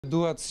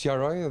Duhet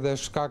sqaroj dhe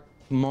shkak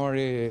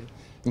mori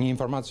një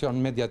informacion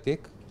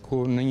mediatik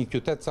ku në një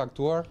qytet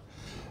caktuar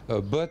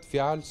bëhet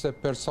fjalë se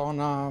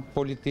persona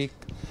politik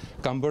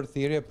kanë bërë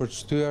thirrje për të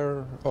shtyer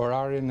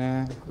orarin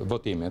e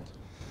votimit.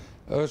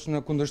 Është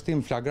në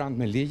kundërshtim flagrant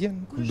me ligjin,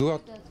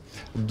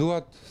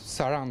 duhet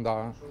Saranda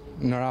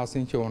në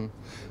rastin që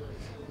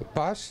unë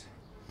pash.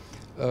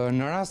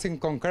 Në rastin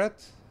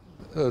konkret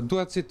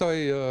duhet citoj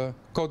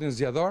Kodin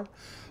Zgjedhor,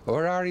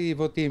 orari i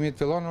votimit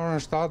fillon në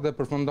orën 7 dhe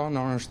përfundon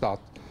në orën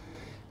 7.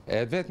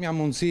 E vetmja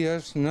mundësi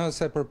është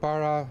nëse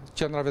përpara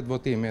qendrave të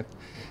votimit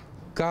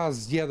ka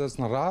zgjedhës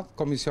në radhë,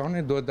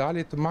 komisioni duhet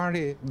dali të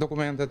marri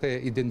dokumentet e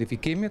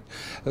identifikimit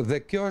dhe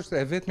kjo është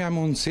e vetmja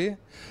mundësi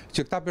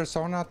që këta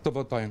persona të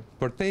votojnë.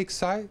 Përtej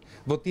kësaj,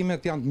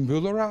 votimet janë të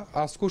mbyllura,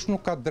 askush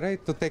nuk ka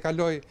drejt të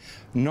tejkaloj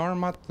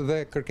normat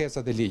dhe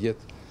kërkesat e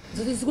ligjit.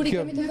 Zoti Zguri,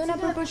 kemi të dhëna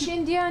për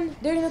përqindjen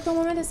deri në këto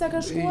momente sa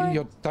ka shkuar?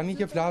 Jo, tani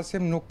që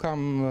flasim nuk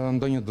kam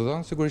ndonjë të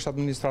dhënë, sigurisht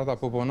administrata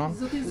po punon.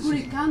 Zoti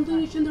Zguri, ka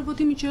ndonjë qendër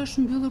votimi që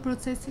është mbyllur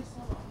procesi?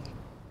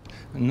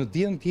 Në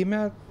dijen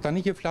time,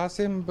 tani që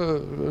flasim,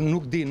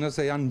 nuk di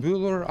nëse janë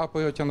mbyllur apo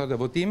jo qendrat e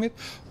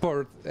votimit,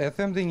 por e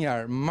them dhe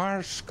njerë,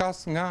 marr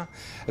shkas nga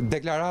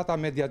deklarata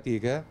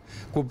mediatike,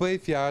 ku bëj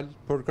fjalë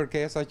për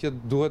kërkesa që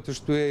duhet të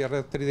shtyej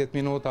rreth 30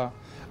 minuta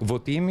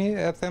votimi,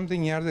 e them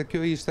dhe njerë dhe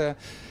kjo ishte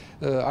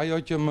ajo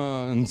që më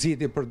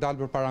nxiti për dalë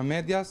përpara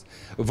medias,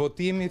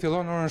 votimi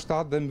fillon në orën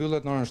 7 dhe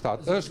mbyllet në orën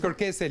 7. Është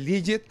kërkesë e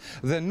ligjit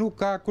dhe nuk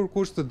ka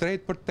kurkush të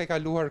drejtë për të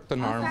tejkaluar këtë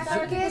normë.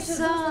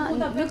 Kërkesa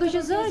në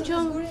KQZ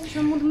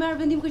që mund të merr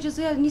vendim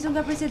KQZ-ja nisën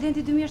nga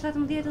precedenti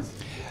 2017-s?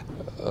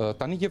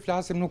 Tani që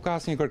flasim nuk ka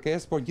asnjë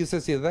kërkesë, por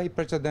gjithsesi dhe i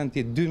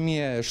precedenti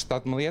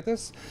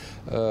 2017-s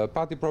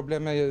pati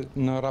probleme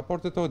në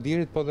raportet e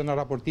Odirit, po dhe në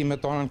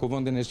raportimet tona në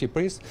Kuvendin e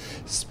Shqipërisë,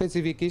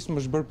 specifikisht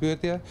më është bërë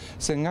pyetje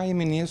se nga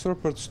jemi nisur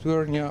për të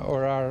shtuar një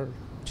orar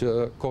që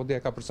Kodi e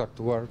ka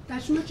përcaktuar.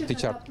 Tashmë që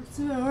ka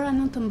përcaktuar ora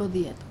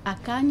 19. A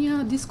ka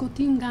një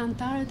diskutim nga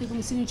anëtarët e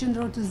Komisionit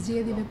Qendror të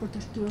Zgjedhjeve për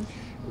të shtuar?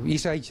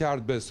 Isha i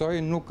qartë besoj,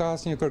 nuk ka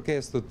asnjë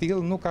kërkesë të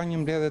tillë, nuk ka një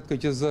mbledhje të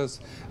KQZ-s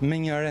me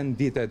një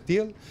rendite të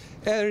tillë.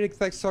 E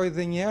riktheksoj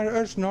dhe një herë,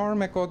 është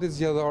normë e Kodit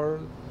Zgjedhor.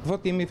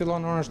 Votimi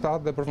fillon në orën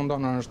 7 dhe përfundon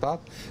në orën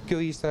 7.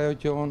 Kjo ishte ajo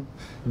që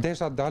unë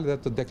desha dalë dhe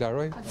të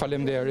deklaroj.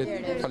 Faleminderit.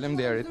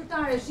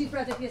 Zyrtare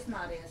shifrat e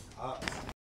pjesëmarrjes.